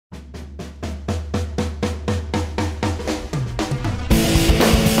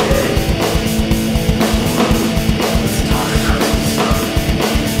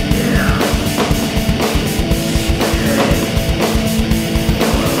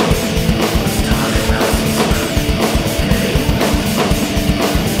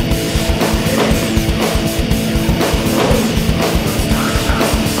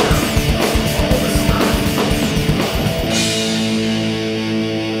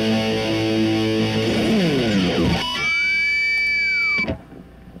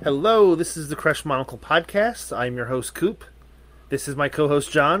Hello, this is the Crush Monocle Podcast. I'm your host, Coop. This is my co-host,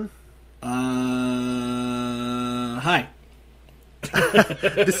 John. Hi.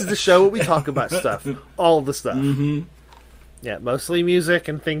 This is the show where we talk about stuff. All the stuff. Mm-hmm. Yeah, mostly music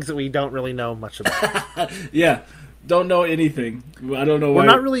and things that we don't really know much about. Yeah, don't know anything. I don't know why. We're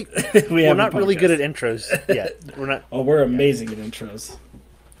not really we're not really good podcast. at intros yet. We're not. Oh, we're amazing at intros.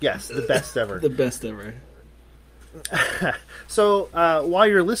 Yes, the best ever. The best ever. So, while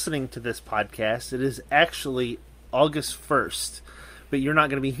you're listening to this podcast, it is actually August 1st. But you're not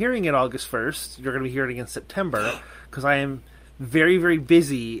going to be hearing it August 1st. You're going to be hearing it in September. Because I am very, very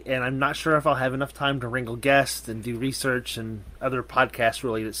busy. And I'm not sure if I'll have enough time to wrangle guests and do research and other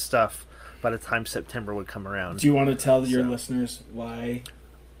podcast-related stuff by the time September would come around. Do you want to tell your listeners why?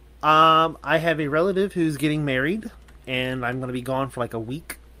 I have a relative who's getting married. And I'm going to be gone for like a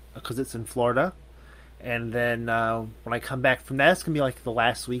week. Because it's in Florida. And then when I come back from that, it's going to be like the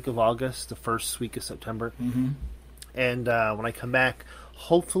last week of August, the first week of September. Mm-hmm. And when I come back,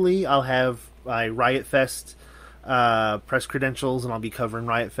 hopefully I'll have my Riot Fest press credentials, and I'll be covering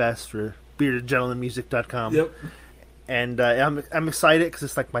Riot Fest for beardedgentlemanmusic.com. Yep. And I'm excited because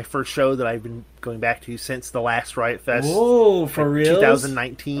it's like my first show that I've been going back to since the last Riot Fest. Oh, for real?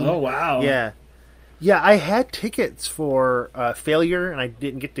 2019. Oh, wow. Yeah. Yeah, I had tickets for Failure, and I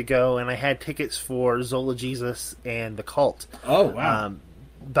didn't get to go, and I had tickets for Zola Jesus and The Cult. Oh, wow.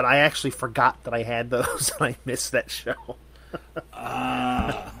 But I actually forgot that I had those, and I missed that show.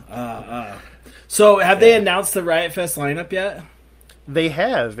 So, have they announced the Riot Fest lineup yet? They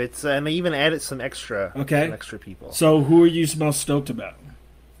have. And they even added some extra people. So, who are you most stoked about?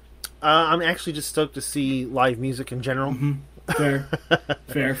 I'm actually just stoked to see live music in general. Mm-hmm.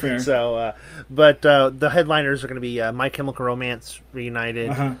 Fair. So, but the headliners are going to be My Chemical Romance reunited,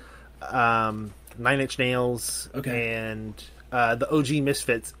 Nine Inch Nails, and the OG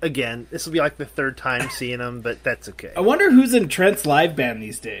Misfits again. This will be like the third time seeing them, but that's okay. I wonder who's in Trent's live band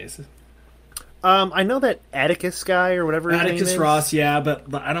these days. I know that Atticus guy or whatever his name Atticus is. Ross, yeah, but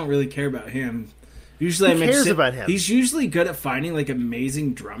I don't really care about him. Usually, Who cares about him? He's usually good at finding like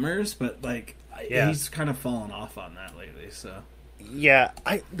amazing drummers, but like Yeah. he's kind of fallen off on that lately. So yeah,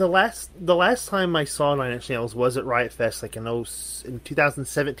 the last time I saw Nine Inch Nails was at Riot Fest, like in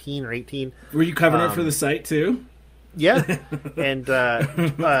 2017 or 18. were you covering it for the site too? Yeah, and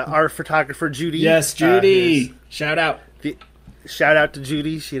our photographer Judy. Yes, Judy. Shout out. Shout out to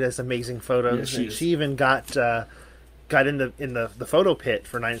Judy. She does amazing photos. Yes, she even got in the photo pit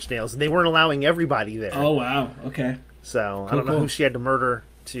for Nine Inch Nails, and they weren't allowing everybody there. Oh wow. Okay. So I don't know who she had to murder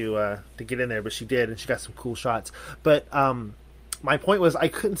to get in there, but she did, and she got some cool shots. But my point was I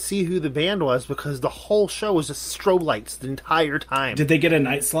couldn't see who the band was because the whole show was just strobe lights the entire time. Did they get a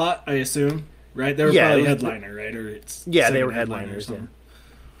night slot? I assume. Right, they were probably headliner, right? Or they were headliners. Yeah.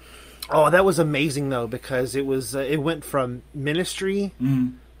 Oh, that was amazing though because it was it went from Ministry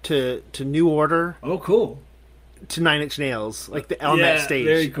to New Order. Oh, cool. To Nine Inch Nails, like on that stage.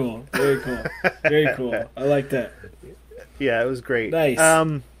 Very cool. Very cool. I like that. Yeah, it was great. Nice.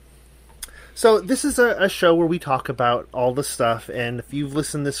 So this is a show where we talk about all the stuff, and if you've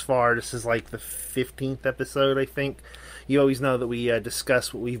listened this far, this is like the 15th episode, I think. You always know that we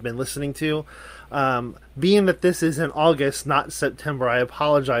discuss what we've been listening to. Being that this is in August, not September, I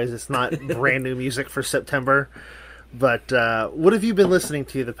apologize. It's not brand new music for September. But what have you been listening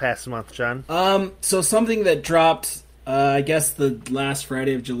to the past month, John? So something that dropped, I guess the last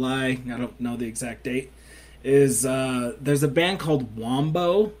Friday of July, I don't know the exact date, is there's a band called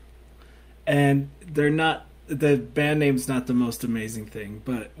Wombo, and the band name's not the most amazing thing,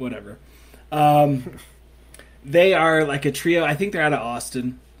 but whatever. They are like a trio. I think they're out of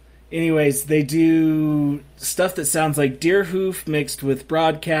Austin. Anyways, they do stuff that sounds like Deerhoof mixed with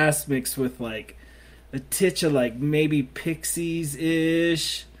Broadcast, mixed with like a titch of like maybe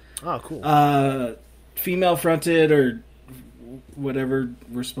Pixies-ish. Oh, cool. Female fronted or whatever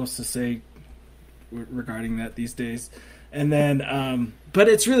we're supposed to say regarding that these days. And then, but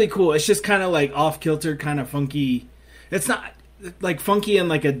it's really cool. It's just kind of like off kilter, kind of funky. It's not like funky in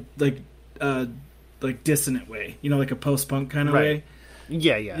like a like dissonant way, you know, like a post punk kind of way.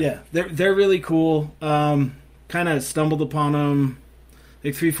 Yeah. They're really cool. Kind of stumbled upon them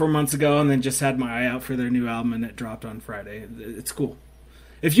like 3-4 months ago, and then just had my eye out for their new album, and it dropped on Friday. It's cool.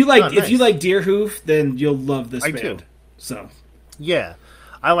 If you like, if you like Deerhoof, then you'll love this band. do. So, yeah,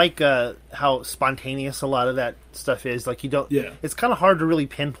 I like how spontaneous a lot of that stuff is. Like you don't. Yeah. It's kind of hard to really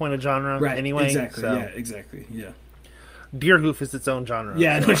pinpoint a genre. right? Anyway. Exactly. So. Yeah. Exactly. Yeah. Deerhoof is its own genre.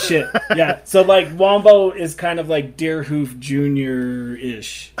 Yeah, no shit. Yeah. So like Wombo is kind of like Deerhoof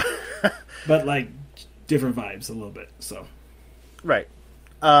Jr.-ish. But like different vibes a little bit. So right.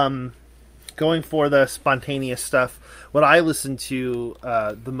 Going for the spontaneous stuff, what I listen to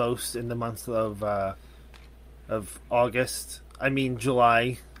the most in the month of August, I mean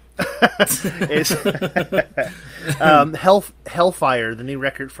July, is Hellfire, the new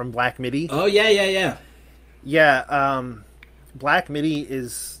record from Black Midi. Oh yeah. Yeah, Black Midi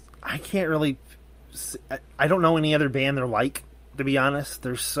is, I can't really, I don't know any other band they're like, to be honest.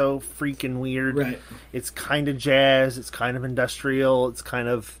 They're so freaking weird. Right. It's kind of jazz, it's kind of industrial, it's kind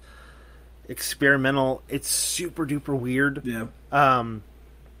of experimental. It's super duper weird. Yeah. But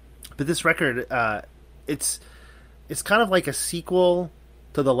this record, it's kind of like a sequel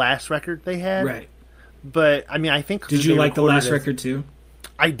to the last record they had. Right. But I mean, I think Did you like the last record too?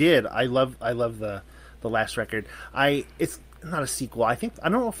 I did. I love the last record. It's not a sequel. I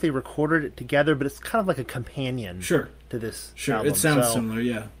don't know if they recorded it together, but it's kind of like a companion. Sure. To this. Sure. Album. It sounds similar.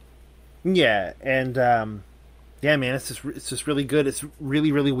 Yeah. Yeah, and yeah, man, it's just really good. It's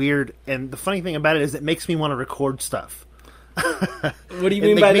really, really weird. And the funny thing about it is, it makes me want to record stuff. What do you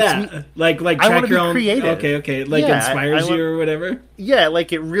mean by that? Like track your own. Creative. Okay. Like inspires you or whatever. Yeah,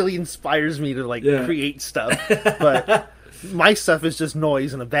 like it really inspires me to create stuff. But my stuff is just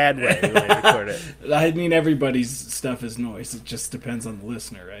noise in a bad way when I record it. I mean, everybody's stuff is noise. It just depends on the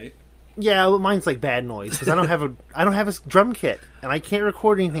listener, right? Yeah, well, mine's like bad noise because I don't have a drum kit, and I can't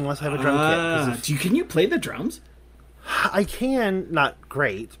record anything unless I have a drum kit. Can you play the drums? I can, not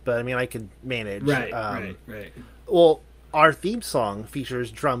great, but I mean I could manage. Right. Well, our theme song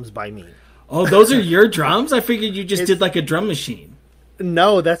features drums by me. Oh, those are your drums? I figured you just did like a drum machine.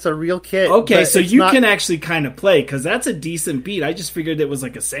 No, that's a real kit. Okay, so you can actually kind of play, because that's a decent beat. I just figured it was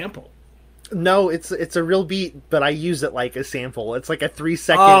like a sample. No, it's a real beat, but I use it like a sample. It's like a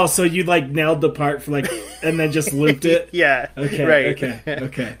 3-second. Oh, so you like nailed the part for and then just looped it? Yeah. Okay. Right.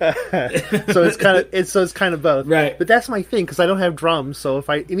 Okay. So it's kind of both. Right. But that's my thing, because I don't have drums. So if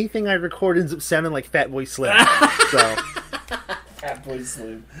anything I record ends up sounding like Fatboy Slim. So. Fatboy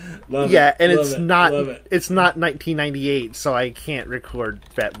Slim. Love yeah, it. and Love it's not 1998, so I can't record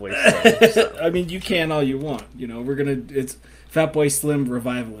Fatboy Slim. So. I mean, you can all you want. It's Fatboy Slim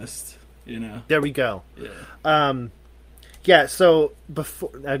revivalist. There we go. Yeah. Yeah. So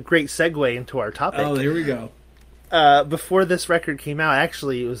before a great segue into our topic. Oh, here we go. Before this record came out,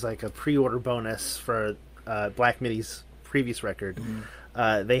 actually, it was like a pre-order bonus for Black Midi's previous record.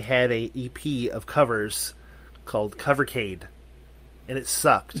 Mm-hmm. They had a EP of covers called Covercade, and it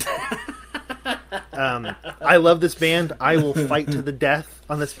sucked. I love this band. I will fight to the death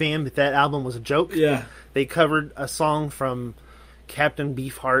on this band, but that album was a joke. Yeah. They covered a song from Captain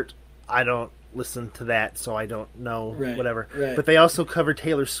Beefheart. I don't listen to that, so I don't know whatever. Right. But they also covered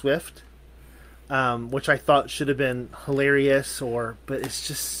Taylor Swift, which I thought should have been hilarious, but it's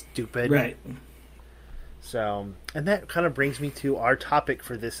just stupid. Right. So, and that kind of brings me to our topic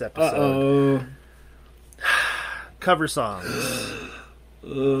for this episode. Uh-oh. Cover songs.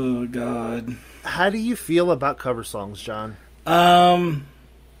 Oh, God. How do you feel about cover songs, John? Should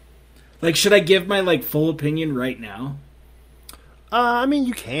I give my, full opinion right now? I mean,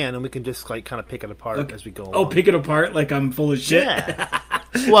 you can, and we can just kind of pick it apart as we go along. Oh, pick it apart like I'm full of shit? Yeah.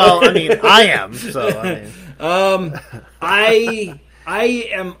 Well, I mean, I am, so, I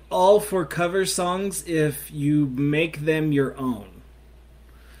am all for cover songs if you make them your own.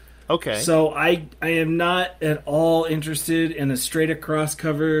 Okay. So I am not at all interested in a straight across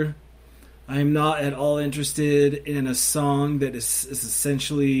cover. I'm not at all interested in a song that is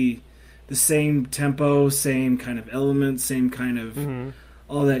essentially the same tempo, same kind of elements, same kind of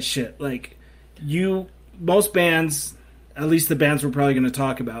all that shit. Most bands, at least the bands we're probably going to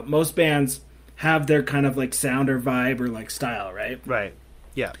talk about, most bands have their kind of sound or vibe or style, right? Right.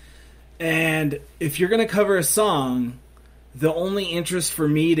 Yeah. And if you're going to cover a song, the only interest for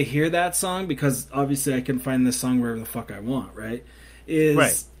me to hear that song, because obviously I can find this song wherever the fuck I want, right?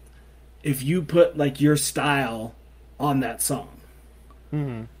 Is if you put your style on that song.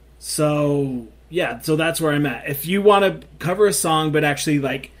 Mm-hmm. So, yeah, so that's where I'm at. If you want to cover a song, but actually,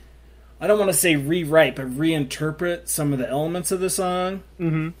 I don't want to say rewrite, but reinterpret some of the elements of the song,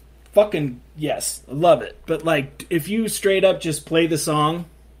 fucking yes, I love it. But, if you straight up just play the song,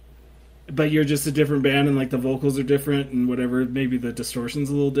 but you're just a different band and, the vocals are different and whatever, maybe the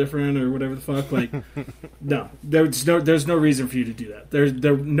distortion's a little different or whatever the fuck, no. There's no reason for you to do that.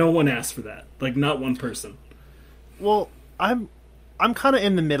 No one asked for that. Not one person. Well, I'm kind of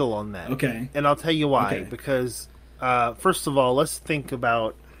in the middle on that. Okay. And I'll tell you why. Okay. Because, first of all, let's think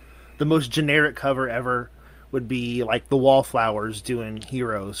about the most generic cover ever would be the Wallflowers doing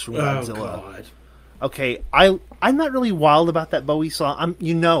Heroes from Godzilla. Oh, God. Okay, I'm not really wild about that Bowie song.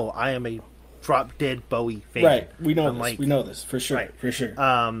 I am a drop dead Bowie fan. Right. We know Unlike, this. We know this for sure. Right. For sure.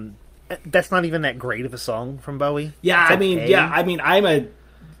 That's not even that great of a song from Bowie. Yeah, It's I mean, okay. I'm a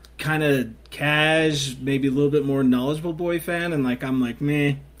kind of cash, maybe a little bit more knowledgeable Bowie fan, and like I'm like,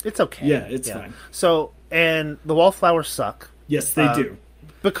 meh. It's okay. Yeah, it's fine. So, and the Wallflowers suck. Yes, they do.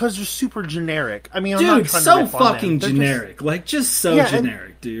 Because they're super generic. I mean, I'm not Dude, trying so to rip on fucking them. They're generic. Like, just so Yeah, and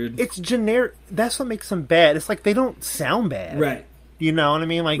generic, dude. It's generic. That's what makes them bad. It's like they don't sound bad. Right. You know what I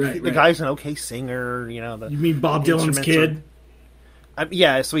mean? Like, Right, the right. guy's an okay singer, you know. You mean Bob Dylan's instruments kid?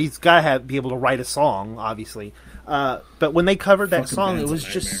 Yeah, so he's got to be able to write a song, obviously. But when they covered that Fucking song, it band's a was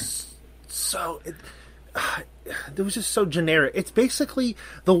just so... It was just so generic. It's basically...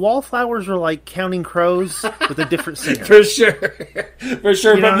 The Wallflowers are like Counting Crows with a different singer. For sure. For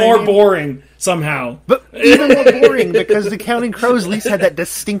sure, You know but what I more mean? boring somehow. But even more boring, because the Counting Crows at least had that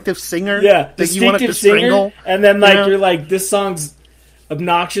distinctive singer Yeah, that you wanted to distinctive singer, strangle. and then like you know? you're like, this song's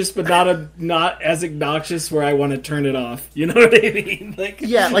obnoxious, but not as obnoxious where I want to turn it off. You know what I mean? Like,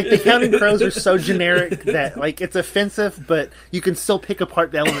 Yeah, like the Counting Crows are so generic that like it's offensive, but you can still pick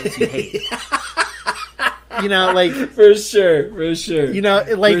apart the elements you hate. You know, like for sure. you know,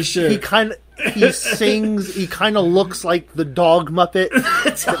 like For sure. he sings. He kind of looks like the dog Muppet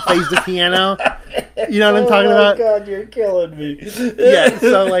that plays the piano. You know what I'm talking about? God, you're killing me. Yeah,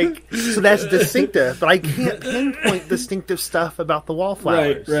 so that's distinctive, but I can't pinpoint distinctive stuff about the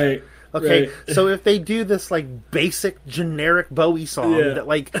Wallflowers. Right. Okay, right. so if they do this like basic generic Bowie song Yeah. that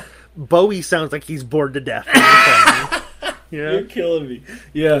like Bowie sounds like he's bored to death. When he's singing, You're yeah. killing me.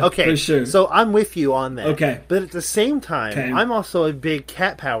 Yeah, Okay, for sure. so I'm with you on that. Okay. but at the same time, Okay. I'm also a big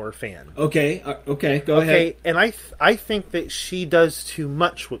Cat Power fan. Okay, go ahead. Okay, and I think that she does too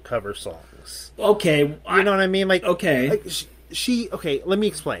much with cover songs. Okay, You know what I mean? Like Okay. like she okay. Let me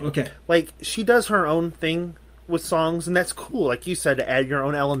explain. Okay. like she does her own thing with songs, and that's cool. Like you said, to add your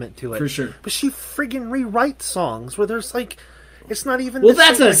own element to it. For sure. But she friggin' rewrites songs where there's like, it's not even. Well, the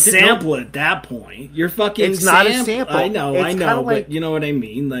that's same- a like, they don't- sample at that point. You're fucking. It's not a sample. I know, It's kinda but like- you know what I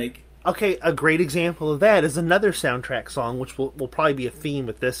mean. Like, Okay, a great example of that is another soundtrack song, which will probably be a theme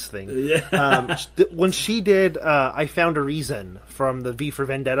with this thing. yeah, When she did "I Found a Reason" from the V for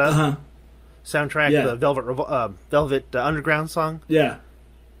Vendetta soundtrack, Yeah. the Velvet Underground song. yeah,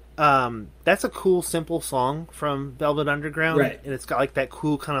 That's a cool, simple song from Velvet Underground, Right. And it's got like that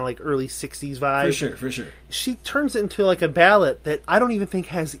cool kind of like early '60s vibe. for sure. She turns it into like a ballad that I don't even think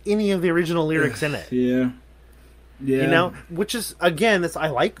has any of the original lyrics in it. Yeah, You know, which is again, I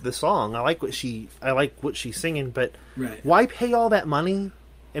like the song. I like what she's singing, but Right. why pay all that money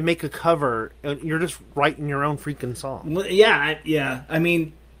and make a cover? And you're just writing your own freaking song. Well, yeah. I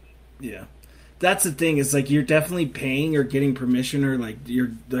mean, yeah. That's the thing. Is like you're definitely paying or getting permission or like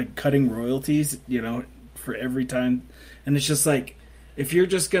you're like cutting royalties. You know, for every time, and it's just like if you're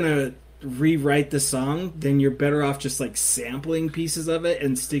just gonna rewrite the song, then you're better off just like sampling pieces of it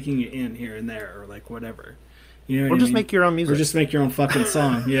and sticking it in here and there or like whatever. You know, what Or I just mean? make your own music. Or just make your own fucking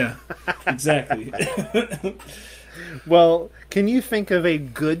song. Yeah, exactly. Well, can you think of a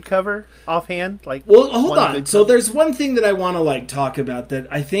good cover offhand? Like, Well, hold one on. good So cover? there's one thing that I want to like talk about that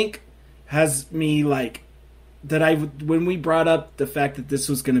I think has me like that when we brought up the fact that this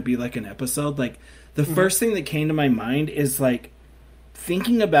was going to be like an episode, like the first thing that came to my mind is like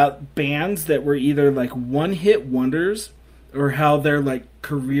thinking about bands that were either like one-hit wonders or how their like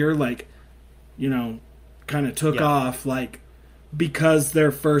career like you know kind of took Yeah. off like because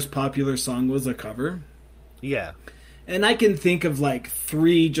their first popular song was a cover. Yeah. And I can think of like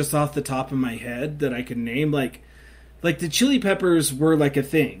 3 just off the top of my head that I can name. Like the Chili Peppers were like a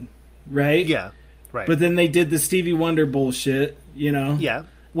thing, right? Yeah. Right. But then they did the Stevie Wonder bullshit, you know? yeah.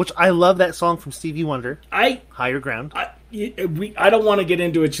 Which I love that song from Stevie Wonder, I Higher Ground. I don't want to get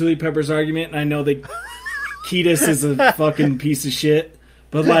into a Chili Peppers argument, and I know that Kiedis is a fucking piece of shit.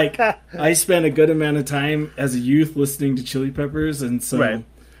 But like, I spent a good amount of time as a youth listening to Chili Peppers, and so Right.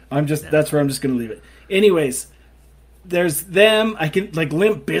 that's where I'm just gonna leave it. Anyways, there's them. I can like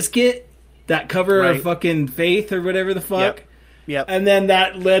Limp Bizkit, that cover Right. of fucking Faith or whatever the fuck. Yep. Yep. And then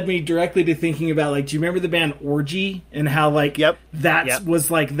that led me directly to thinking about like, do you remember the band Orgy and how like Yep. that Yep.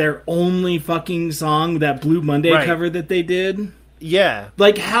 was like their only fucking song, that Blue Monday Right. cover that they did? Yeah.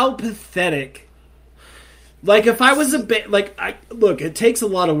 Like how pathetic. Like if I was a bit like look, it takes a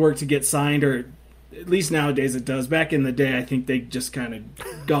lot of work to get signed, or at least nowadays it does. Back in the day, I think they just kind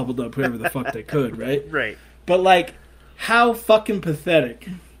of gobbled up whoever the fuck they could, right? Right. But like, how fucking pathetic,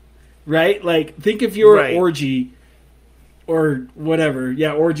 right? Like, think if you were Right. Orgy or whatever.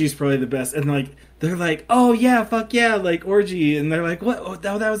 Yeah, Orgy's probably the best. And like, they're like, oh yeah, fuck yeah, like Orgy. And they're like, what? Oh,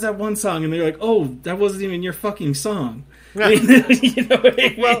 that was that one song. And they're like, oh, that wasn't even your fucking song. Yeah. You know what I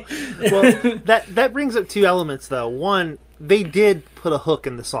mean? Well, that brings up two elements, though. One, they did put a hook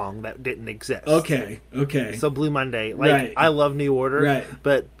in the song that didn't exist. Okay. So Blue Monday, like Right. I love New Order, Right.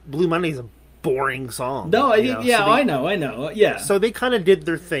 but Blue Monday's a boring song. No, you know? So I know. Yeah. So they kind of did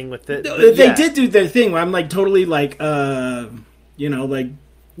their thing with it. No, but they yeah. did do their thing where I'm like totally like, like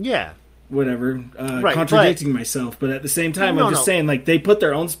Yeah. whatever, Right, contradicting myself. But at the same time, No, I'm just no. saying like they put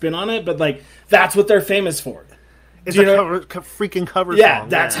their own spin on it, but like that's what they're famous for. It's Do a you know- freaking cover Yeah, song.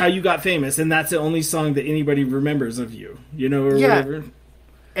 that's how you got famous, and that's the only song that anybody remembers of you. You know, or Yeah. whatever.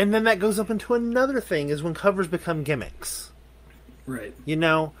 And then that goes up into another thing is when covers become gimmicks. Right. You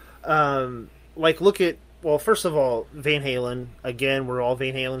know, like look at, well, first of all, Van Halen. Again, we're all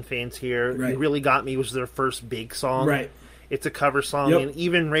Van Halen fans here. Right. You Really Got Me was their first big song. Right. It's a cover song, Yep. and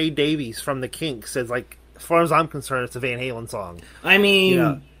even Ray Davies from the Kinks says, like, as far as I'm concerned, it's a Van Halen song. I mean,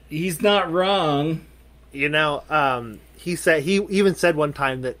 Yeah. he's not wrong. You know, he even said one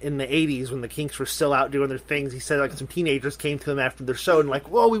time that in the '80s when the Kinks were still out doing their things, he said like some teenagers came to him after their show and like,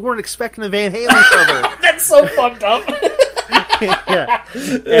 "Whoa, we weren't expecting a Van Halen cover." That's so fucked up. Yeah,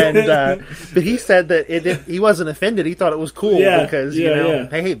 and but he said that he wasn't offended. He thought it was cool Yeah, because yeah, you know,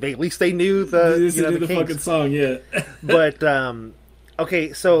 yeah. hey, at least they knew the This you know is the the Kinks. fucking song, yeah. But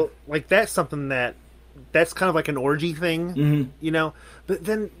okay, so like that's something that's kind of like an orgy thing, Mm-hmm. you know. But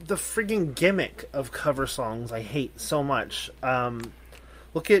then the frigging gimmick of cover songs I hate so much.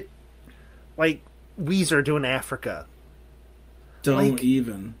 Look at like Weezer doing Africa. Don't Like-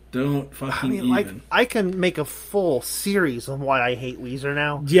 even. Don't fucking I mean, even. like I can make a full series on why I hate Weezer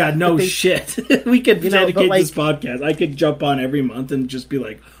now. Yeah, no But they- shit. We could You know, dedicate but, like- this podcast. I could jump on every month and just be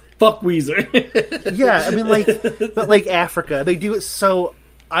like, fuck Weezer. Yeah, I mean, like, but like Africa, they do it so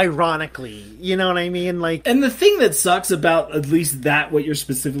ironically. You know what I mean? Like, And the thing that sucks about at least that, what you're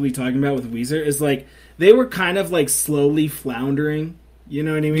specifically talking about with Weezer, is like, they were kind of like slowly floundering. You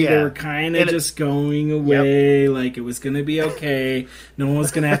know what I mean? They Yeah. were kind of And it- just going away, like it was going to be okay. No one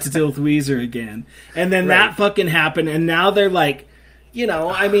was going to have to deal with Weezer again. And then Right. that fucking happened, and now they're like, you know,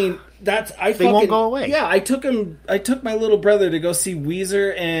 I mean, that's I. They won't go away. Yeah, I took my little brother to go see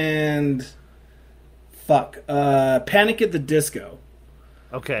Weezer and Panic at the Disco.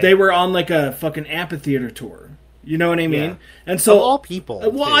 okay, They were on like a fucking amphitheater tour. You know what I mean? Yeah. And so of all people.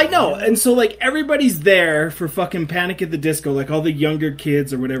 well, too. I know. And so, like, everybody's there for fucking Panic at the Disco, like all the younger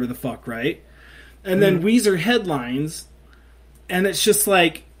kids or whatever the fuck, right? And then Weezer headlines, and it's just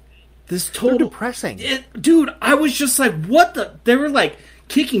like this They're total. depressing. Dude, I was just like, what the? They were like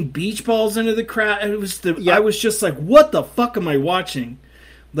kicking beach balls into the crowd, and it was Yeah. I was just like, what the fuck am I watching?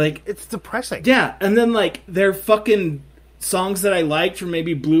 Like, It's depressing. yeah, and then like their fucking songs that I liked from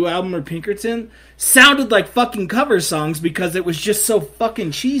maybe Blue Album or Pinkerton sounded like fucking cover songs because it was just so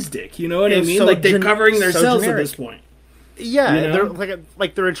fucking cheese dick. You know what It I was mean? so Like they're gen- covering so themselves at generic. this point. Yeah, You know? they're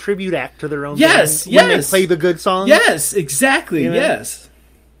like they're a tribute act to their own. Yes, band when yes. they play the good songs. Yes, exactly. You know? Yes.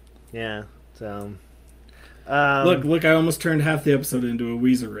 Yeah. So, Look! I almost turned half the episode into a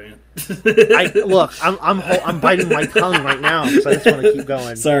Weezer rant. I'm biting my tongue right now because I just want to keep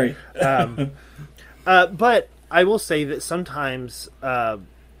going. Sorry. But I will say that sometimes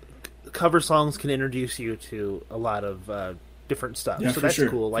cover songs can introduce you to a lot of different stuff. Yeah, so for that's sure.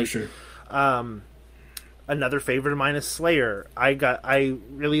 cool. Like, for sure. another favorite of mine is Slayer. I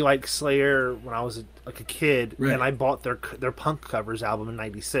really liked Slayer when I was a kid, Right. and I bought their punk covers album in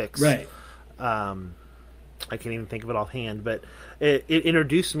 '96. Right. I can't even think of it offhand, but it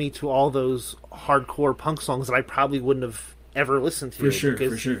introduced me to all those hardcore punk songs that I probably wouldn't have ever listened to. For sure.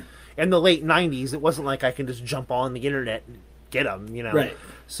 because For sure. in the late '90s, it wasn't like I can just jump on the internet and get them, you know. Right.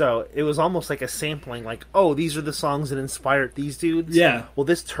 So it was almost like a sampling, like, oh, these are the songs that inspired these dudes. Yeah. Well,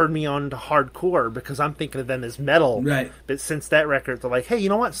 this turned me on to hardcore because I'm thinking of them as metal. Right. But since that record, they're like, hey, you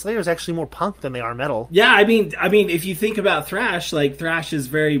know what? Slayer's actually more punk than they are metal. Yeah, I mean, if you think about thrash, like thrash is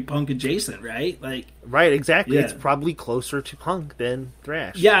very punk adjacent, right? Like, Right, exactly. Yeah. It's probably closer to punk than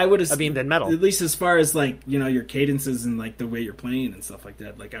thrash. yeah, I would have. I mean, than metal. At least as far as like your cadences and like the way you're playing and stuff like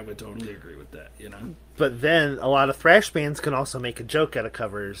that. Like, I would totally agree with that. You know. But then a lot of thrash bands can also make a joke out of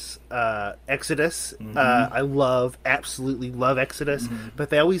covers. Exodus, Mm-hmm. I absolutely love Exodus, but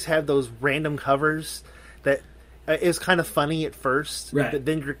they always have those random covers that is kind of funny at first, Right. but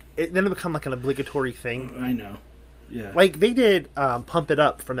then it become like an obligatory thing. I know. Yeah. Like they did "Pump It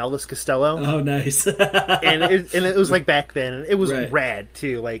Up" from Elvis Costello, Oh, nice. and it was like back then, and it was Right. rad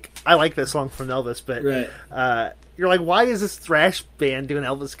too. Like I like that song from Elvis, but Right. you're like, why is this thrash band doing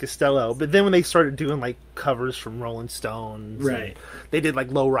Elvis Costello? But then when they started doing like covers from Rolling Stones, Right. and they did like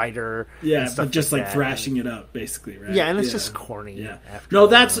Lowrider, Yeah, and stuff but just like that. thrashing it up, basically, right? Yeah, and it's just corny. Yeah. after No, a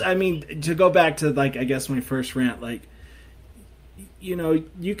that's. while. I mean, to go back to like, I guess my first rant, like,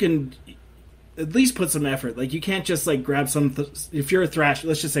 you can at least put some effort. Like, you can't just like grab some. If you're a thrash,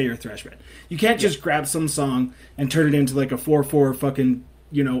 let's just say you're a thrash band, you can't just grab some song and turn it into like a 4/4 fucking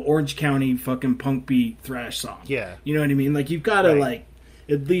Orange County fucking punk beat thrash song. Yeah, you know what I mean. Like, you've got to like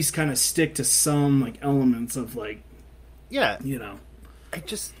at least kind of stick to some like elements of like I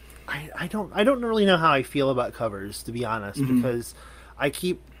don't really know how I feel about covers, to be honest, because I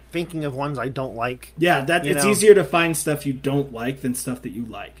keep thinking of ones I don't like. Yeah, it's easier to find stuff you don't like than stuff that you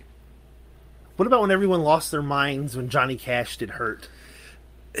like. What about when everyone lost their minds when Johnny Cash did "Hurt"?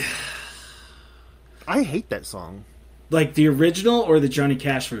 I hate that song. Like the original or the Johnny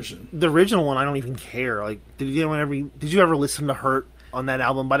Cash version? The original one, I don't even care. Like, did you ever listen to "Hurt" on that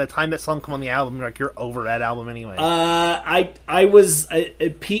album? By the time that song come on the album, you're over that album anyway.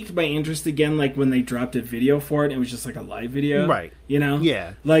 It piqued my interest again, like when they dropped a video for it. It was just like a live video, right?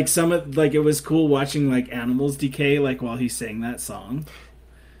 Yeah. Like it was cool watching like animals decay, like while he sang that song.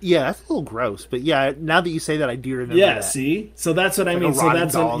 Yeah, that's a little gross, but yeah, now that you say that, I do remember. Yeah, that. See, so that's what I mean. A so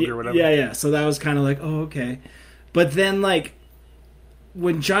that's dog or whatever. Yeah. So that was kind of like, oh, okay. But then, like,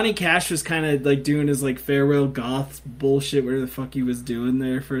 when Johnny Cash was kind of like doing his like farewell goth bullshit, whatever the fuck he was doing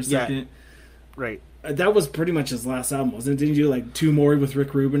there for a second, right? That was pretty much his last album, wasn't it? Didn't you do like 2 more with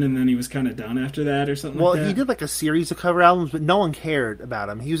Rick Rubin, and then he was kind of done after that, or something? Well, like that? he did like a series of cover albums, but no one cared about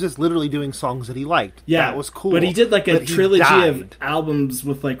him. He was just literally doing songs that he liked. Yeah, that was cool. But he did like a trilogy of albums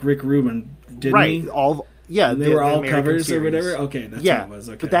with like Rick Rubin, didn't he? They were all American covers series. or whatever. Okay, that's what it was.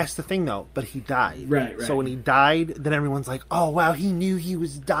 Okay, but that's the thing though. But he died. Right. So when he died, then everyone's like, "Oh wow, he knew he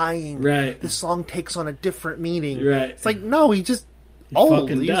was dying." Right. This song takes on a different meaning. Right. It's like, no, he just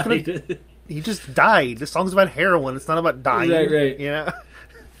fucking died. He just died. The song's about heroin. It's not about dying. Right. Yeah.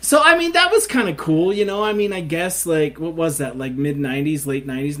 So, I mean, that was kind of cool, I mean, I guess, like, what was that? Like, mid-90s, late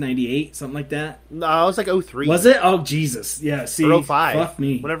 90s, 98, something like that? No, it was like 03. Was it? Oh, Jesus. Yeah, see. Or 05. Fuck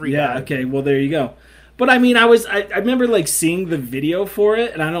me. Whatever he died. Okay, well, there you go. But, I mean, I remember, like, seeing the video for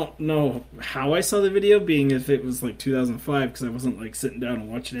it, and I don't know how I saw the video, being if it was, like, 2005, because I wasn't, like, sitting down and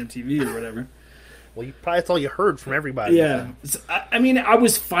watching MTV or whatever. Well, that's all you heard from everybody. Yeah. So, I mean, I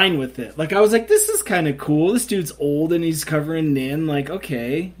was fine with it. Like, I was like, this is kind of cool. This dude's old and he's covering Nin. Like,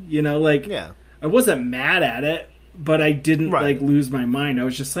 okay. Yeah. I wasn't mad at it, but I didn't, like, lose my mind. I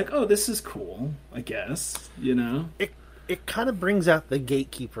was just like, oh, this is cool, I guess. It kind of brings out the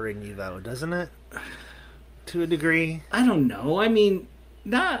gatekeeper in you, though, doesn't it? To a degree. I don't know. I mean,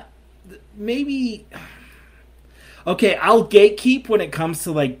 maybe... Okay, I'll gatekeep when it comes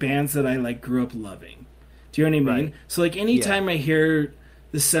to, like, bands that I, like, grew up loving. Do you know what I mean? Right. So, like, anytime I hear...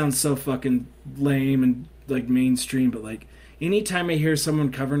 This sounds so fucking lame and, like, mainstream, but, like, anytime I hear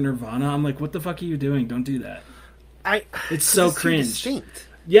someone cover Nirvana, I'm like, what the fuck are you doing? Don't do that. It's so cringe. Distinct.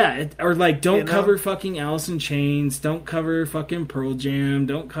 Yeah, or, like, don't cover fucking Alice in Chains. Don't cover fucking Pearl Jam.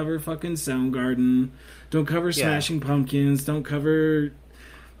 Don't cover fucking Soundgarden. Don't cover Smashing Pumpkins. Don't cover...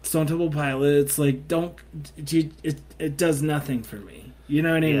 Stone Temple Pilots, like, it does nothing for me. You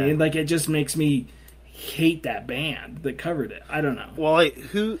know what I mean? Like, it just makes me hate that band that covered it. I don't know. Well, like,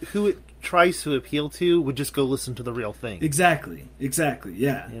 who it tries to appeal to would just go listen to the real thing. Exactly.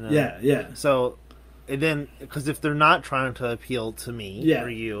 Yeah. Yeah. So, and then, because if they're not trying to appeal to me or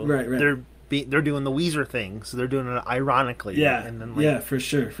you, right. they're doing the Weezer thing, so they're doing it ironically. Yeah, and then, for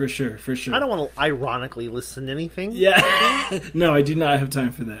sure. I don't want to ironically listen to anything. Yeah, no, I do not have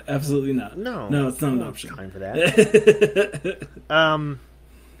time for that. Absolutely not. No, it's not an option. Time for that.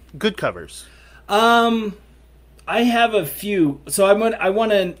 Good covers. I have a few. So I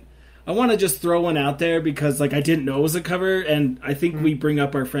want to just throw one out there because, like, I didn't know it was a cover, and I think we bring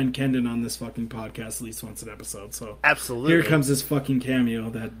up our friend Kendon on this fucking podcast at least once an episode. So absolutely, here comes his fucking cameo,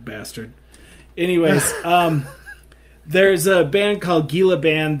 that bastard. Anyways, there's a band called Gila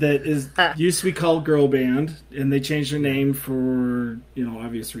Band that used to be called Girl Band, and they changed their name for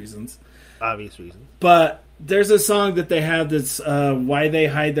obvious reasons. But there's a song that they have that's "Why They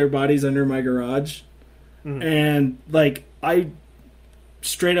Hide Their Bodies Under My Garage," and like I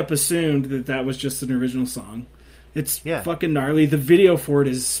straight up assumed that was just an original song. It's fucking gnarly. The video for it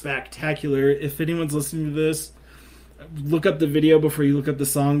is spectacular. If anyone's listening to this, look up the video before you look up the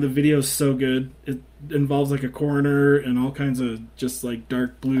song. The video is so good. It involves like a coroner and all kinds of just like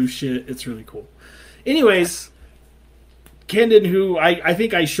dark blue shit. It's really cool. Anyways, Kendon, who I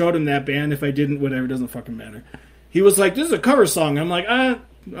think I showed him that band. If I didn't, whatever, doesn't fucking matter. He was like, "This is a cover song." I'm like, I've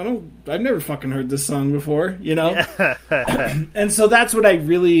never fucking heard this song before, And so that's what I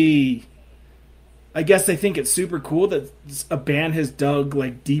guess I think it's super cool that a band has dug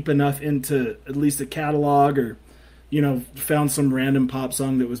like deep enough into at least a catalog or, found some random pop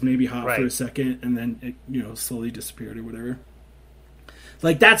song that was maybe hot for a second and then it, slowly disappeared or whatever.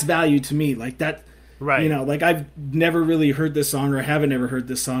 Like, that's value to me. Like, that, Right. you know, like, I've never really heard this song or haven't ever heard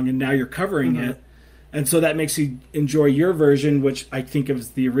this song, and now you're covering it. And so that makes you enjoy your version, which I think of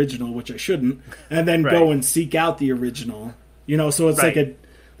as the original, which I shouldn't, and then Right. go and seek out the original. You know, so it's Right.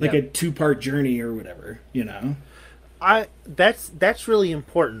 like Yeah. a 2-part journey or whatever, you know? That's really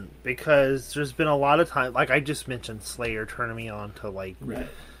important because there's been a lot of time, like I just mentioned, Slayer turning me on to like Right.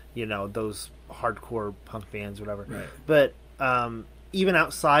 you know, those hardcore punk bands, whatever. Right. But even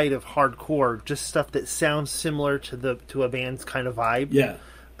outside of hardcore, just stuff that sounds similar to a band's kind of vibe. Yeah.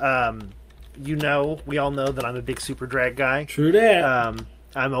 You know, we all know that I'm a big Super Drag guy. True that.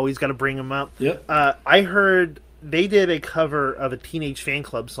 I'm always going to bring them up. Yep. I heard they did a cover of a Teenage Fan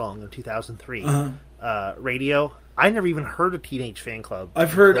Club song in 2003. Radio. I never even heard of Teenage Fan Club.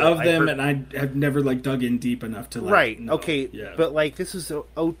 I've heard until of them, and I have never like dug in deep enough to like. Right. know. Okay. Yeah. But like this is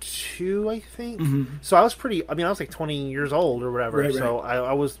 '02, I think. So I was pretty. I mean, I was like 20 years old or whatever. Right, so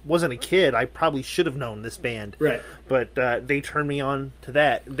I wasn't a kid. I probably should have known this band. Right. But they turned me on to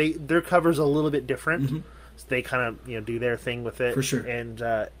that. Their cover's a little bit different. So they kind of do their thing with it For sure. And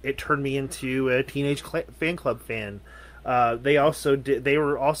it turned me into a Teenage Fan Club fan. They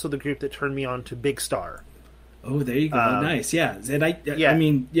were also the group that turned me on to Big Star. Oh, there you go. Nice. Yeah. And Yeah. I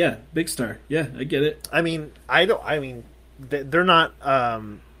mean, yeah, Big Star. Yeah, I get it. I mean, they're not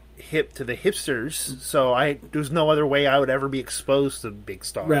hip to the hipsters, so there's no other way I would ever be exposed to Big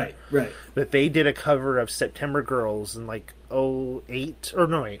Star. Right. Right. But they did a cover of September Girls in like 08 or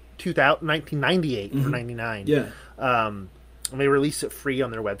no wait 1998 or 99. Yeah. And they released it free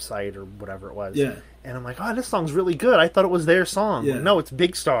on their website or whatever it was. Yeah. And I'm like, oh, this song's really good. I thought it was their song. Yeah. No, it's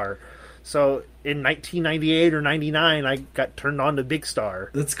Big Star. So in 1998 or 99, I got turned on to Big Star.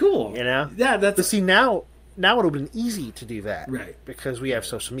 That's cool. You know? Yeah. But That's see, now it would have been easy to do that. Right. Because we have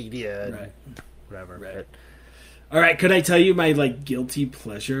social media and Right. whatever. Right. But all right. Could I tell you my like guilty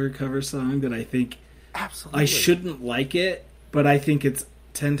pleasure cover song that I think absolutely. I shouldn't like it, but I think it's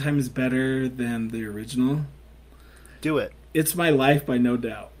 10 times better than the original? do it. It's My Life by No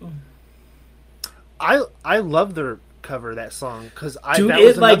Doubt. I love their cover of that song because Dude, that it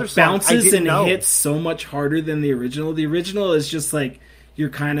was another like song I bounces didn't and know. hits so much harder than the original. The original is just like you're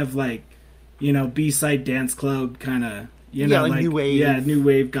kind of like, B-side dance club kind of, Yeah, like new wave. yeah, new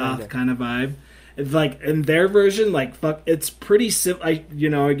wave goth kind of vibe. It's like in their version, like fuck, it's pretty simple.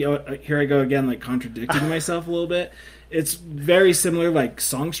 Here I go again, like contradicting myself a little bit. It's very similar, like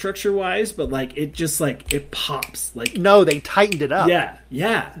song structure wise, but like it just like it pops, like No, they tightened it up.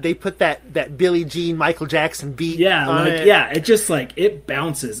 yeah. They put that Billie Jean, Michael Jackson beat Yeah, on like it. yeah, it just like it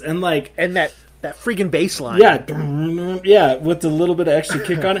bounces and like And that freaking bass line. yeah, with a little bit of extra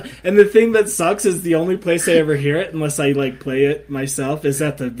kick on it. And the thing that sucks is the only place I ever hear it, unless I like play it myself, is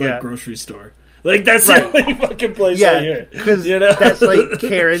at the grocery store. Like that's the only fucking place I hear. Because You know? that's like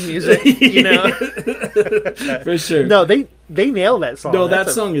Karen music, For sure. No, they nail that song. No, That's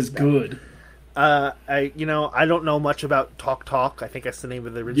that song is good. I don't know much about Talk Talk. I think that's the name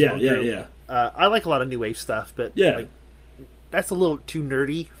of the original group. Yeah. I like a lot of new wave stuff, but Yeah. like, that's a little too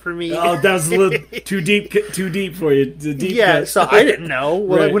nerdy for me. Oh, that was a little too deep for you. The deep Yeah, cut. so I didn't know.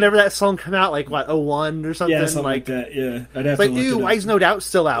 Well, Right. like, whenever that song came out, like what, 01 or something? Yeah, something like that. Yeah, I'd have Like, to look ew, it why up. is No Doubt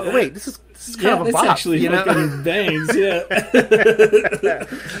still out? Oh, wait, this is kind of a that's bop. actually fucking bangs. Yeah.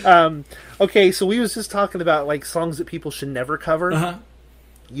 Okay, so we was just talking about like songs that people should never cover. Uh-huh.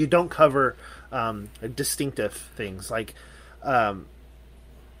 You don't cover distinctive things like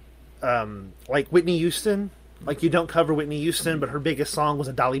Whitney Houston. Like you don't cover Whitney Houston, but her biggest song was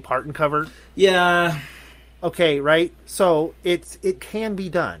a Dolly Parton cover. Yeah. Okay, right. So it can be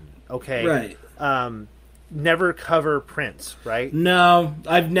done. Okay, Right. Never cover Prince. Right. No,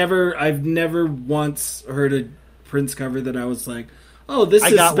 I've never once heard a Prince cover that I was like, "Oh, this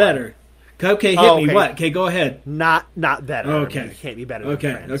is got better." Okay, hit Oh, me. okay. What? Okay, go ahead. Not better. Okay. I mean, you can't be better.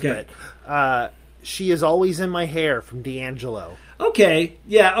 Okay, Than Prince, okay. But, She Is Always in My Hair from D'Angelo. Okay,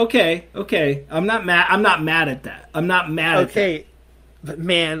 yeah, okay. I'm not mad. I'm not mad at that. I'm not mad at that. Okay, but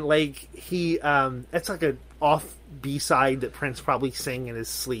man, like he, it's like a off B side that Prince probably sang in his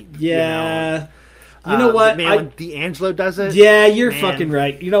sleep. Yeah. You know what? but man, when D'Angelo does it. Yeah, you're man. fucking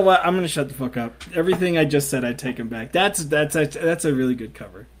right. You know what? I'm gonna shut the fuck up. Everything I just said, I take him back. That's a really good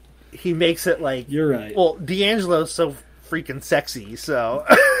cover. He makes it like You're right. Well, D'Angelo's so freaking sexy, so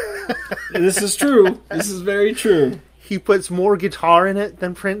This is true. This is very true. he puts more guitar in it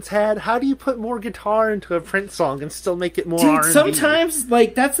than Prince had. How do you put more guitar into a Prince song and still make it more Dude, R&B? sometimes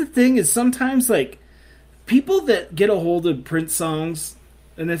like that's the thing is sometimes like people that get a hold of Prince songs,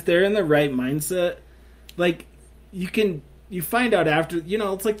 and if they're in the right mindset, like you find out after,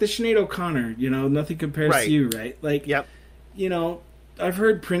 it's like the Sinead O'Connor, nothing compares Right. to you, right? Like, Yep. I've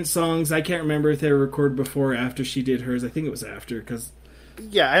heard Prince songs. I can't remember if they were recorded before or after she did hers. I think it was after, because...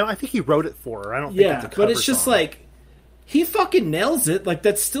 Yeah, I think he wrote it for her. I don't think it's a cover but it's just song. like, he fucking nails it. Like,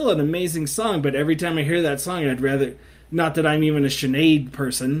 that's still an amazing song, but every time I hear that song, I'd rather... Not that I'm even a Sinead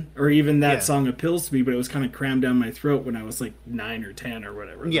person, or even that song appeals to me, but it was kind of crammed down my throat when I was like 9 or 10 or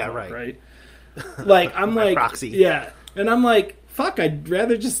whatever. Yeah, right? Like, I'm like... proxy. Yeah, and I'm like, fuck, I'd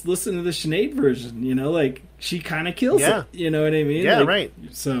rather just listen to the Sinead version, you know? Like, she kind of kills it, you know what I mean? Yeah, like, right.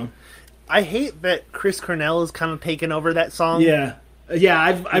 So... I hate that Chris Cornell has kind of taken over that song. Yeah.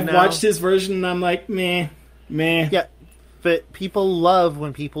 I've watched his version, and I'm like, meh. Yeah, but people love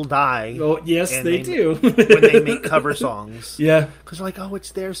when people die. Oh, yes, they do. when they make cover songs. Yeah. Because they're like, oh,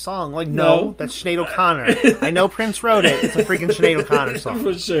 it's their song. Like, no, that's Sinead O'Connor. I know Prince wrote it. It's a freaking Sinead O'Connor song.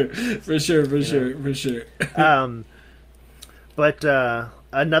 For sure. But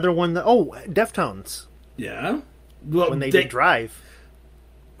another one, Deftones. Yeah. Well, when they did Drive.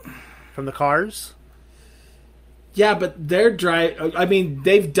 From the Cars. Yeah, but their Drive... I mean,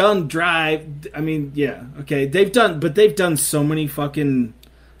 they've done Drive... I mean, yeah, okay. They've done so many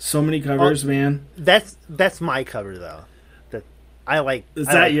covers, man. That's my cover, though. That I like. Is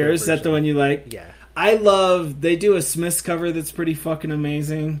that yours? Is that the one you like? Yeah. I love... They do a Smiths cover that's pretty fucking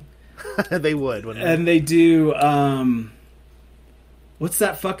amazing. They would, wouldn't And they do... what's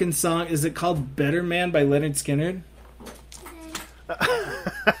that fucking song? Is it called Better Man by Leonard Skinner?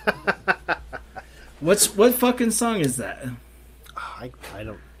 What fucking song is that? I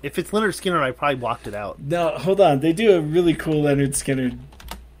don't. If it's Leonard Skinner, I probably blocked it out. No, hold on. They do a really cool Leonard Skinner.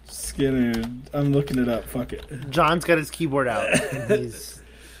 I'm looking it up. Fuck it. John's got his keyboard out. And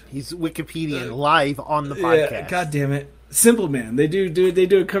he's Wikipediaing live on the podcast. Yeah, God damn it. Simple Man. They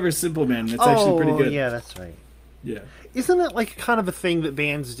do a cover of Simple Man. It's actually pretty good. Yeah, that's right. Yeah. Isn't it like kind of a thing that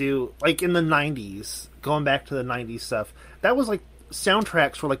bands do? Like in the 90s, going back to the 90s stuff, that was like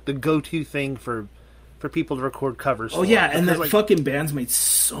soundtracks were like the go-to thing for people to record covers. Oh, yeah, and the fucking bands made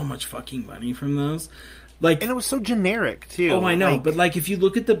so much fucking money from those. Like, and it was so generic, too. Oh, I know, but like if you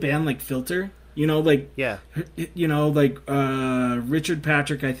look at the band like Filter, you know, like... Yeah. You know, like Richard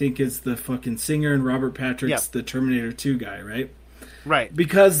Patrick, I think, is the fucking singer, and Robert Patrick's the Terminator 2 guy, right? Right.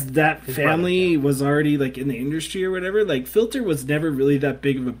 Because that family was already like in the industry or whatever, like Filter was never really that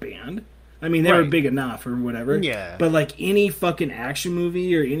big of a band. I mean, they were big enough or whatever. Yeah. But, like, any fucking action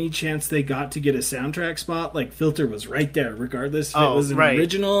movie or any chance they got to get a soundtrack spot, like, Filter was right there, regardless if it was an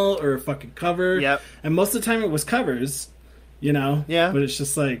original or a fucking cover. Yep. And most of the time it was covers, you know? Yeah. But it's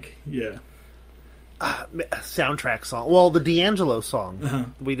just like, yeah. Soundtrack song. Well, the D'Angelo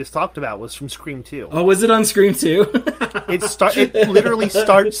song we just talked about was from Scream 2. Oh, was it on Scream 2? It literally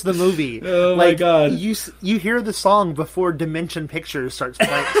starts the movie. Oh, my God. You hear the song before Dimension Pictures starts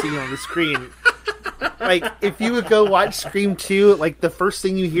playing on the screen. Like, if you would go watch Scream 2, like, the first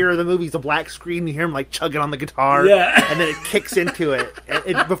thing you hear of the movie is a black screen. You hear him, like, chugging on the guitar. Yeah. And then it kicks into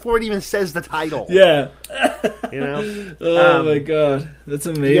it. Before it even says the title. Yeah. You know? Oh, my God. That's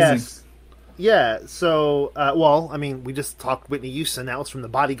amazing. Yes. Yeah, so, well, I mean, we just talked Whitney Houston. That was from The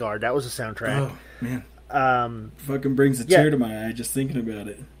Bodyguard. That was a soundtrack. Oh, man. Fucking brings a tear to my eye just thinking about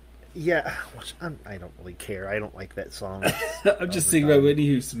it. Yeah, which I don't really care. I don't like that song. I'm just thinking about Whitney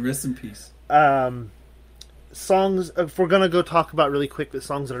Houston. Rest in peace. Songs, if we're going to go talk about really quick the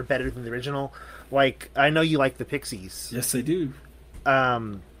songs that are better than the original, like, I know you like the Pixies. Yes, I do.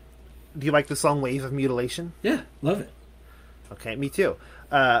 Do you like the song Wave of Mutilation? Yeah, love it. Okay, me too.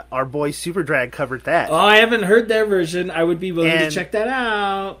 Our boy Superdrag covered that. Oh, I haven't heard their version. I would be willing to check that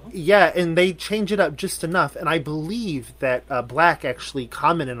out. Yeah, and they change it up just enough. And I believe that Black actually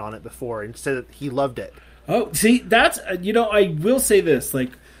commented on it before and said that he loved it. Oh, see, that's, you know, I will say this.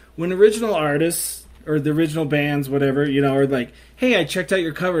 Like, when original artists or the original bands, whatever, you know, are like, hey, I checked out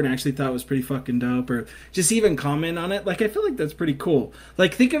your cover and actually thought it was pretty fucking dope, or just even comment on it. Like, I feel like that's pretty cool.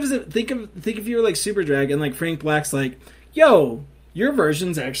 Like, think if you were like Superdrag and like Frank Black's like, yo, your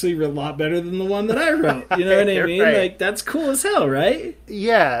version's actually a lot better than the one that I wrote. You know what I mean? Right. Like, that's cool as hell, right?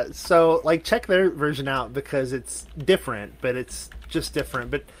 Yeah, so, like, check their version out because it's different, but it's just different.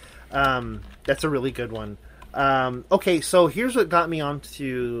 But that's a really good one. Okay, so here's what got me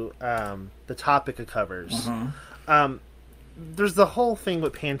onto the topic of covers. There's the whole thing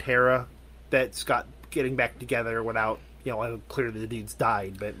with Pantera that's got getting back together without, you know, clearly the dudes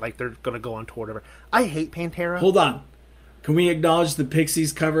died, but, like, they're going to go on tour or whatever. I hate Pantera. Hold on. Can we acknowledge the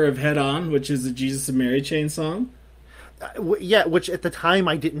Pixies cover of Head On, which is a Jesus and Mary Chain song? Yeah, which at the time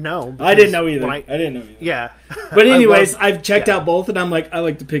I didn't know. I didn't know either. I didn't know either. Yeah. But anyways, I've checked out both, and I'm like, I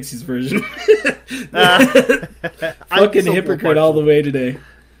like the Pixies version. Fucking so hypocrite all the way today.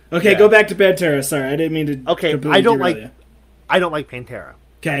 Okay, go back to Pantera. Sorry, I didn't mean to. Okay, I don't like Pantera.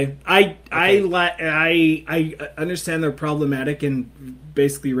 Okay, I understand they're problematic and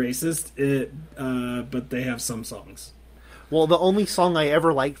basically racist, but they have some songs. Well, the only song I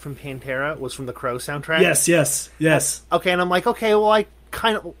ever liked from Pantera was from the Crow soundtrack. Yes. Okay, and I'm like, okay, well,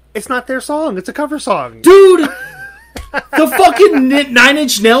 it's not their song. It's a cover song. Dude, the fucking Nine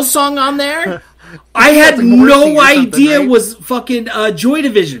Inch Nails song on there, I had no idea right? was fucking Joy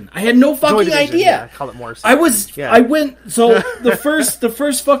Division. I had no fucking idea. Yeah, I call it Morrissey. I went, so the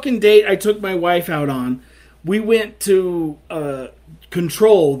first fucking date I took my wife out on, we went to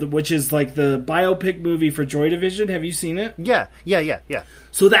Control, which is like the biopic movie for Joy Division. Have you seen it? Yeah.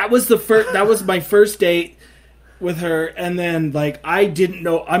 So that was that was my first date with her, and then like I didn't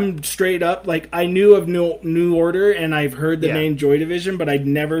know. I'm straight up like I knew of New Order, and I've heard the name Joy Division, but I'd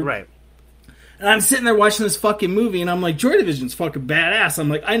never. Right. And I'm sitting there watching this fucking movie, and I'm like, Joy Division's fucking badass. I'm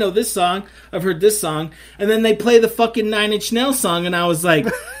like, I know this song. I've heard this song, and then they play the fucking Nine Inch Nails song, and I was like.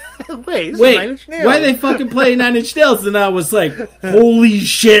 Wait, why are they fucking playing Nine Inch Nails? And I was like, holy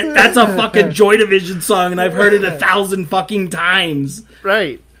shit, that's a fucking Joy Division song, and I've heard it 1,000 fucking times.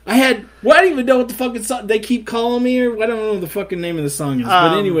 Right. I don't even know what the fucking song, they keep calling me, or I don't know what the fucking name of the song is.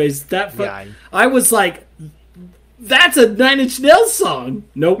 But anyways, I was like, that's a Nine Inch Nails song.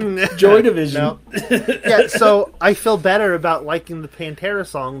 Nope. Joy Division. No. Yeah, so I feel better about liking the Pantera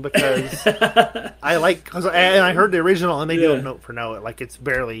song because I heard the original and they do it note for note. Like it's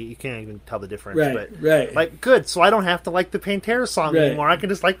barely, you can't even tell the difference. Right. Like good, so I don't have to like the Pantera song anymore. I can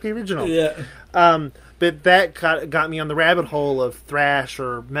just like the original. Yeah. But that got me on the rabbit hole of thrash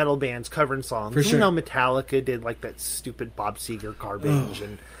or metal bands covering songs. For sure. You know, Metallica did like that stupid Bob Seger garbage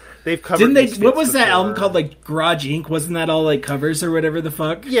and they've covered. Didn't they? What was that album called? Like Garage Inc. Wasn't that all like covers or whatever the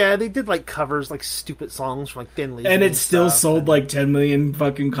fuck? Yeah, they did like covers, like stupid songs from like Thin Lizzy, and it still sold like 10 million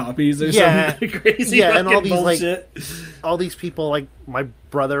fucking copies or something crazy. Yeah, and all these bullshit. like all these people, like my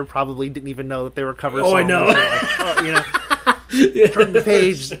brother, probably didn't even know that they were cover songs. Oh, I know. Like, you know, turn the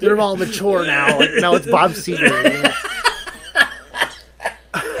page. They're all mature now. Like, now it's Bob Seger. You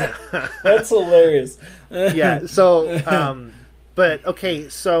know? That's hilarious. Yeah. So. But okay,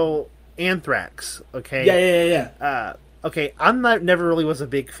 so Anthrax, okay, yeah. Okay, never really was a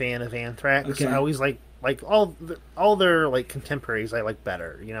big fan of Anthrax. Okay. I always like all their like contemporaries. I like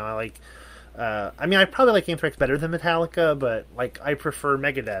better. You know, I like. I mean, I probably like Anthrax better than Metallica, but like I prefer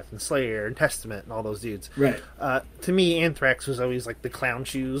Megadeth and Slayer and Testament and all those dudes. Right. To me, Anthrax was always like the clown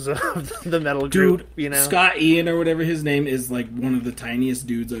shoes of the metal group. Dude, you know, Scott Ian or whatever his name is, like one of the tiniest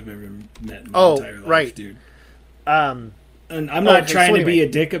dudes I've ever met in my entire life, right. dude. And I'm not trying to be a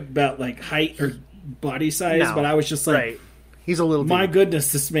dick about like height or body size, but I was just like, he's a little. My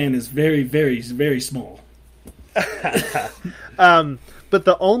goodness, this man is very, very, very small. But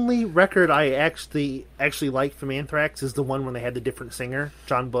the only record I actually liked from Anthrax is the one when they had the different singer,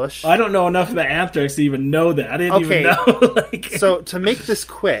 John Bush. I don't know enough about Anthrax to even know that. I didn't even know. So to make this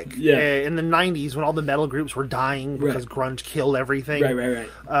quick, in the 90s when all the metal groups were dying because grunge killed everything,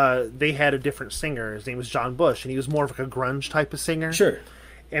 they had a different singer. His name was John Bush, and he was more of like a grunge type of singer. Sure.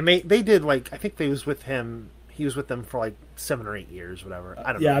 And they did like, I think they was with him. He was with them for like 7 or 8 years, whatever.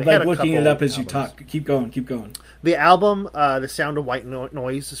 I don't know. Yeah, I'm like looking it up as you talk. Keep going. The album, The Sound of White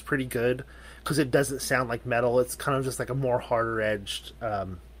Noise, is pretty good because it doesn't sound like metal. It's kind of just like a more harder-edged,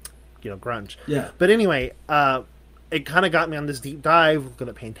 grunge. Yeah. But anyway, it kind of got me on this deep dive, looking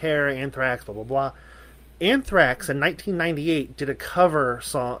at Pantera, Anthrax, blah, blah, blah. Anthrax in 1998 did a cover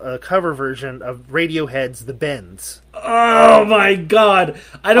version of Radiohead's The Bends. Oh my god!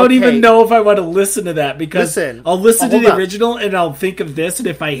 I don't even know if I want to listen to that because I'll listen to the original and I'll think of this, and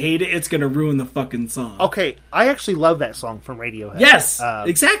if I hate it, it's going to ruin the fucking song. Okay, I actually love that song from Radiohead. Yes,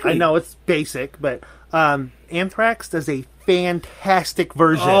 exactly. I know it's basic, but Anthrax does a fantastic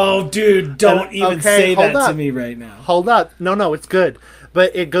version. Oh, dude, don't even say that to me right now. Hold up. No, it's good.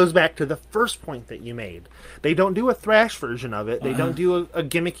 But it goes back to the first point that you made. They don't do a thrash version of it. They don't do a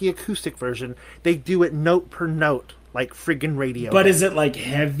gimmicky acoustic version. They do it note per note, like friggin' Radiohead. But is it like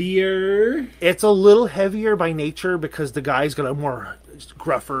heavier? It's a little heavier by nature because the guy's got a more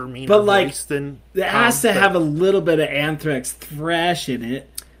gruffer, meaner voice than... It has to have a little bit of Anthrax thrash in it.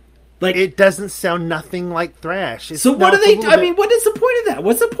 Like, it doesn't sound nothing like thrash. So what do they... I mean, what is the point of that?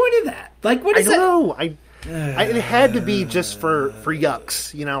 What's the point of that? Like, what is that? I don't know. It had to be just for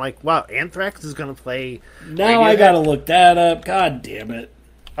yucks, you know, like, wow, Anthrax is going to play. Now I got to look that up. God damn it.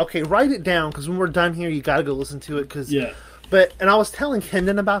 Okay, write it down because when we're done here, you got to go listen to it. And I was telling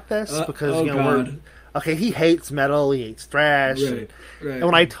Kendon about this because Okay, he hates metal, he hates thrash. Right. And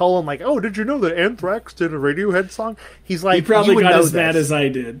when I told him, like, oh, did you know that Anthrax did a Radiohead song? He's like, He probably you would got know as this. mad as I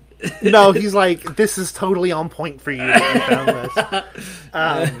did. No, he's like, this is totally on point for you that you found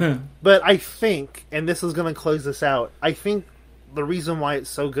this. But I think, and this is going to close this out, I think the reason why it's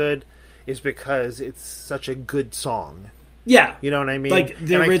so good is because it's such a good song. Yeah. You know what I mean? Like,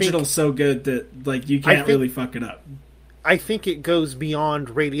 the And original's so good that, like, you can't really fuck it up. I think it goes beyond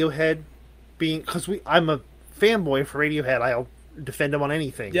Radiohead being... Because I'm a fanboy for Radiohead. I'll defend them on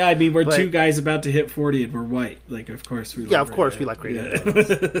anything. Yeah, I mean, we're two guys about to hit 40 and we're white. Like, of course we like of course we like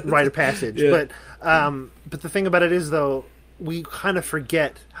Radiohead. Yeah. Rite of passage. Yeah. But the thing about it is, though, we kind of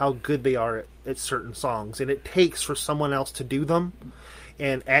forget how good they are at certain songs. And it takes for someone else to do them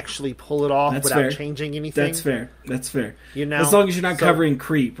and actually pull it off without changing anything. That's fair. You know, as long as you're not covering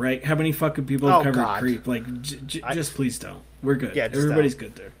Creep, right? How many fucking people have covered Creep? Like, just please don't. We're good. Yeah, everybody's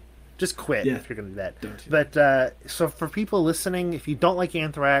good there. Just quit if you're going to do that. Don't you? But so for people listening, if you don't like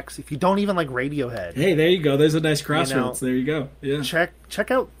Anthrax, if you don't even like Radiohead, hey, there you go. There's a nice crossroads. There you go. Yeah. Check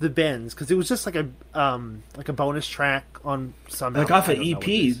out The Bends, because it was just like a bonus track on some off an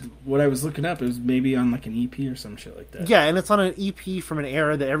EP. What I was looking up, it was maybe on like an EP or some shit like that. Yeah, and it's on an EP from an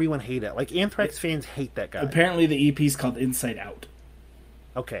era that everyone hated. Like Anthrax fans hate that guy. Apparently, the EP is called Inside Out.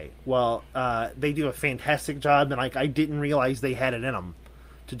 Okay, well, they do a fantastic job, and I didn't realize they had it in them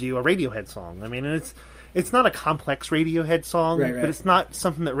to do a Radiohead song. I mean, it's not a complex Radiohead song, but it's not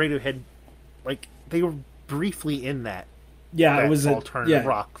something that Radiohead, like, they were briefly in that. Yeah, that it was alternative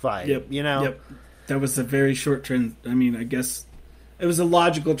rock vibe. Yep, you know. Yep. That was a very short trend. I mean, I guess it was a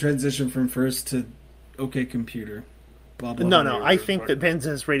logical transition from first to OK Computer. Blah, blah, no. I think that Benz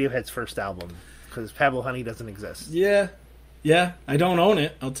is Radiohead's first album because Pablo Honey doesn't exist. Yeah. I don't own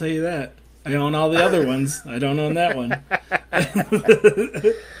it. I'll tell you that. I own all the other ones. I don't own that one.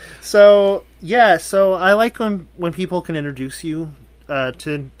 So I like when people can introduce you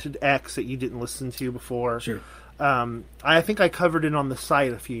to acts that you didn't listen to before. Sure. I think I covered it on the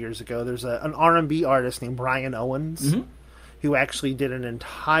site a few years ago. There's an R&B artist named Brian Owens who actually did an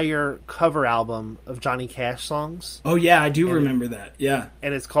entire cover album of Johnny Cash songs. Oh yeah, I do remember that. Yeah,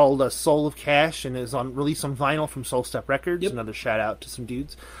 and it's called Soul of Cash, and is released on vinyl from Soul Step Records. Yep. Another shout out to some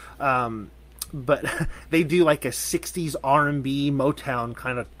dudes. But they do like a 60s R&B Motown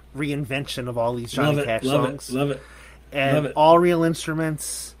kind of reinvention of all these Johnny Cash songs. Love it. And all real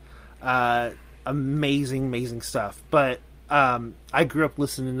instruments. Amazing stuff. But I grew up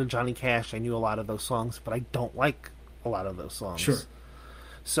listening to Johnny Cash. I knew a lot of those songs, but I don't like a lot of those songs. Sure.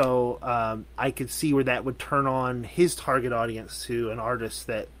 So I could see where that would turn on his target audience to an artist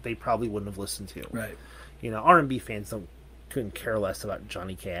that they probably wouldn't have listened to. Right. You know, R&B fans couldn't care less about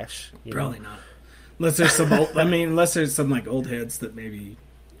Johnny Cash. Probably not. Unless there's some unless there's some like old heads that maybe.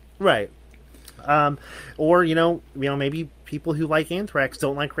 Right. Or maybe people who like Anthrax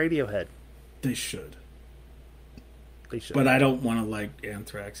don't like Radiohead. They should. But I don't want to like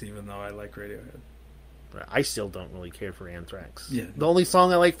Anthrax, even though I like Radiohead. I still don't really care for Anthrax. Yeah. The only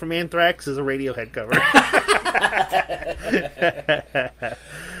song I like from Anthrax is a Radiohead cover.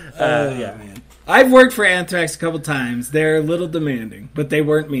 Yeah, man. I've worked for Anthrax a couple times. They're a little demanding, but they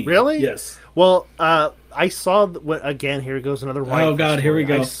weren't me. Really? Yes. Well, I saw again. Here goes another Riot. Oh God, here we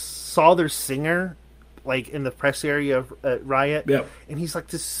go. I saw their singer, like in the press area of Riot. Yep. And he's like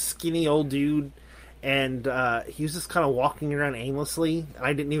this skinny old dude, and he was just kind of walking around aimlessly, and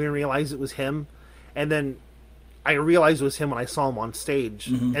I didn't even realize it was him. And then I realized it was him when I saw him on stage,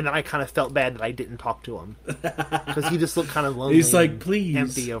 and then I kind of felt bad that I didn't talk to him because he just looked kind of lonely. He's like, "Please,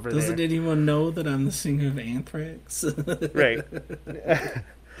 empty over there. Doesn't anyone know that I'm the singer of Anthrax?" Right.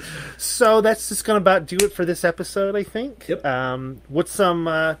 So that's just going to about do it for this episode, I think. Yep.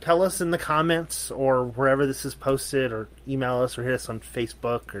 Tell us in the comments or wherever this is posted, or email us or hit us on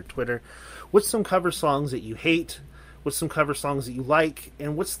Facebook or Twitter. What's some cover songs that you hate? What's some cover songs that you like?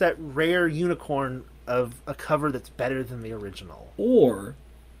 And what's that rare unicorn of a cover that's better than the original? Or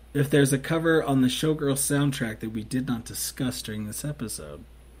if there's a cover on the Showgirl soundtrack that we did not discuss during this episode,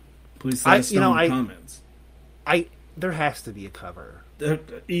 please let us know in the comments. There has to be a cover.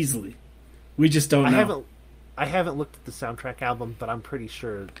 Easily. We just don't know. I haven't looked at the soundtrack album, but I'm pretty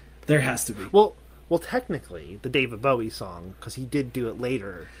sure there has to be. Well, technically, the David Bowie song, because he did do it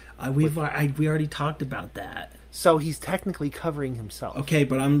later. We already talked about that. So he's technically covering himself. Okay,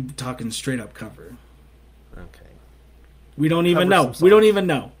 but I'm talking straight up cover. Okay. We don't even know. We don't even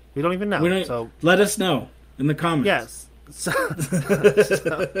know. So let us know in the comments. Yes. So,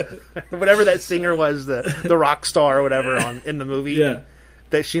 whatever that singer was, the rock star or whatever in the movie. Yeah.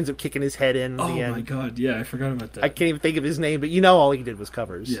 That she ends up kicking his head in the end. Oh my God, yeah, I forgot about that. I can't even think of his name, but all he did was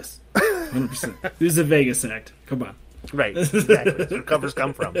covers. Yes. 100%. This is a Vegas act. Come on. Right, exactly. That's where covers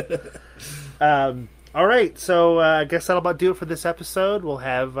come from. All right, so I guess that'll about do it for this episode. We'll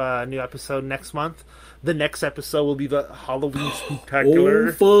have a new episode next month. The next episode will be the Halloween Spooktacular.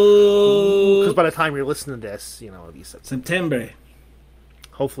 Because by the time you're listening to this, it'll be September.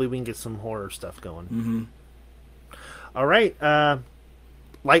 Hopefully we can get some horror stuff going. Mm-hmm. All right,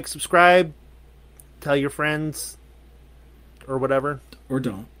 like, subscribe, tell your friends, or whatever. Or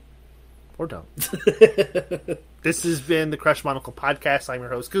don't. Or don't. This has been the Crush Monocle Podcast. I'm your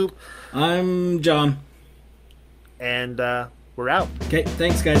host, Coop. I'm John. And we're out. Okay,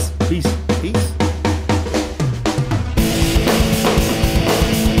 thanks, guys. Peace.